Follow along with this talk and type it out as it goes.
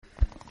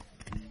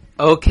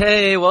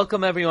Okay,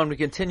 welcome everyone. We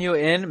continue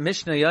in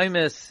Mishnah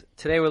Yomis.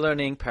 Today we're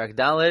learning Parak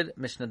Daled,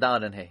 Mishnah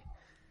Daled and Hey.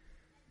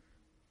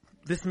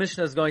 This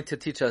Mishnah is going to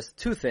teach us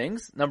two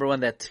things. Number one,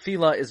 that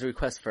tefillah is a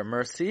request for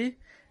mercy,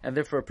 and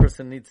therefore a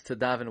person needs to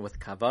daven with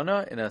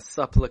kavanah in a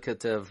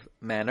supplicative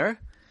manner.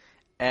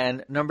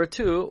 And number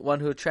two, one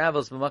who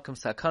travels b'makam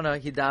sakana,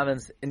 he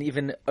davens an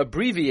even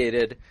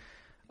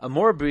a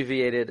more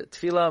abbreviated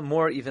tefillah,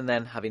 more even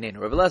than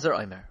Havineinu. Rabbi Lezer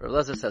Omer. Rabbi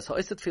Lezer says,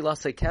 "Ha'isat tefillah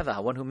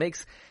sekeva." One who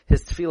makes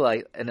his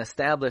tefillah an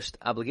established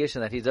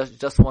obligation that he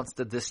just wants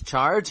to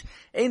discharge.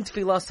 Ein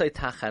tefillah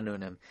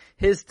seitachanunim.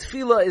 His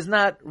tefillah is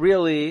not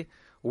really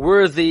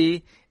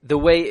worthy the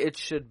way it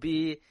should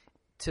be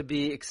to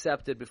be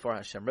accepted before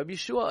Hashem. Rabbi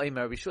Yeshua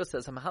Omer. Rabbi Yeshua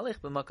says,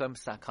 "Ha'mahalech b'makam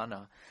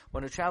sakana."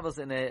 One who travels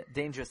in a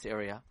dangerous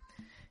area.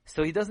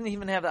 So he doesn't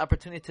even have the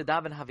opportunity to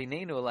daven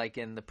Havineinu like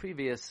in the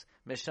previous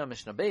Mishnah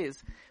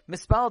Beis.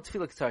 Mispal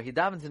tefillah k'tar. He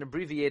davens an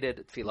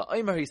abbreviated tefillah.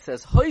 Omer, he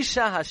says,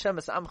 Hoisha Hashem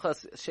es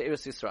amchas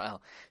she'eres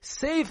Yisrael.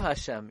 Save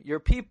Hashem, your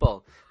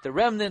people, the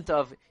remnant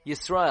of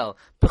Yisrael.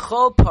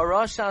 B'chol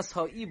parashas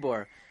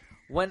ha'ibor.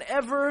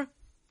 Whenever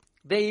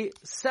they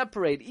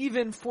separate,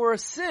 even for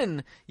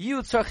sin, you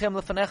tzarchem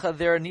lefanecha,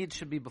 their need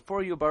should be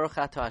before you. Baruch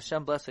atah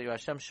Hashem, blessed are you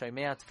Hashem,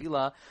 shoymei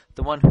tefillah,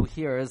 the one who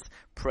hears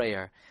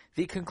prayer.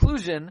 The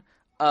conclusion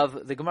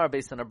of the Gemara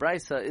based on a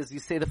Brisa is you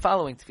say the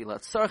following tefillah: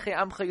 Tzarchei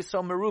amcha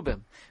Yisrael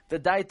merubim,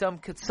 v'daitam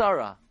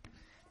ketzara.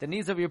 The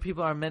needs of your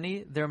people are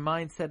many, their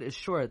mindset is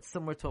short,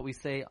 similar to what we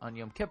say on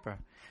Yom Kippur.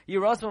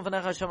 Yirasmu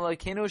v'necha Hashem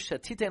Elokeinu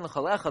shetitein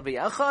l'chalecha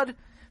b'yachad.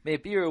 May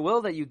it be your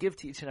will that you give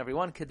to each and every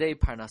one kedei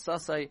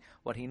parnasasai,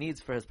 what he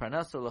needs for his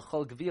parnasa,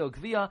 l'chol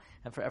gvia,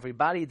 and for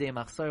everybody dei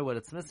machsar, what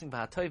it's missing.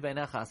 V'hatoy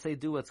v'necha, say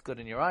do what's good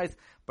in your eyes.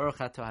 Baruch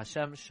atah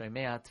Hashem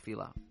shoymei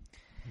tefillah.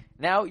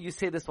 Now, you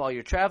say this while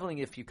you're traveling.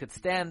 If you could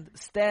stand,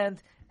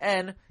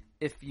 and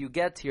if you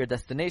get to your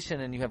destination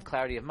and you have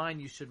clarity of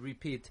mind, you should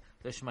repeat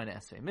the Shemona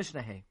Esrei.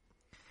 Mishnah Hey.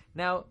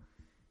 Now,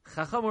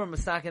 Chacham were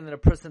masakin that a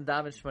person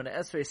daven Shemona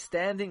Esrei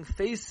standing,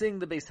 facing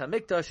the Beis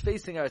HaMikdash,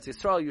 facing Eretz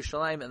Yisrael,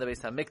 Yerushalayim, and the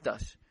Beis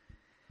HaMikdash.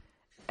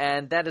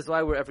 And that is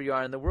why wherever you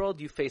are in the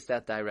world, you face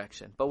that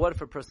direction. But what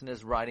if a person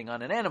is riding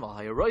on an animal?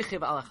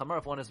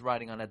 If one is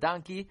riding on a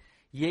donkey,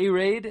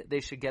 Yered, they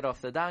should get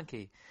off the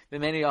donkey.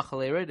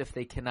 If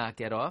they cannot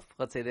get off,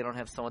 let's say they don't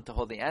have someone to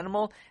hold the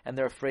animal, and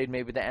they're afraid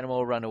maybe the animal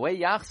will run away,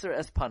 Yachzer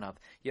es panav.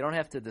 You don't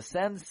have to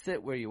descend,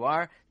 sit where you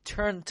are,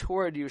 turn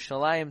toward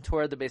Yerushalayim,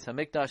 toward the Beis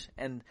HaMikdash,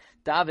 and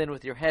daven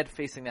with your head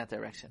facing that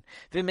direction.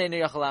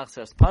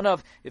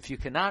 If you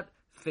cannot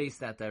face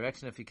that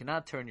direction, if you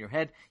cannot turn your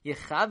head,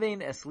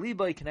 Yechavein es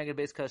liboy keneged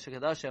Beis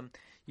Kadashim,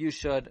 you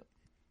should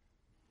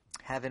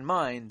have in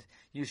mind,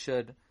 you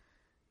should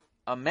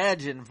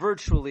imagine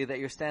virtually that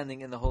you're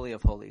standing in the Holy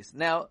of Holies.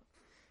 Now,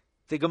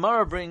 the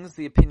Gemara brings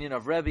the opinion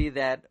of Rebbe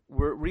that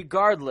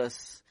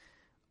regardless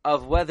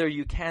of whether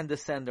you can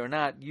descend or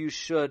not, you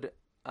should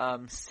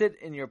sit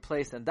in your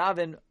place and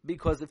daven,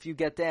 because if you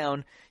get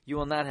down, you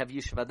will not have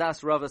Yishuv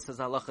Hadas. Rava says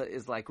halacha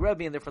is like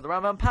Rebbe, and therefore the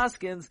Rambam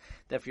paskins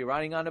that if you're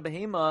riding on a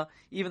behema,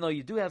 even though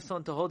you do have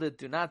someone to hold it,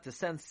 do not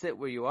descend, sit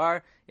where you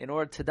are in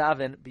order to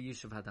daven be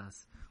Yishuv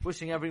Hadas.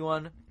 Wishing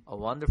everyone a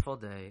wonderful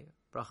day.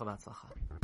 Bracha v'atzlacha.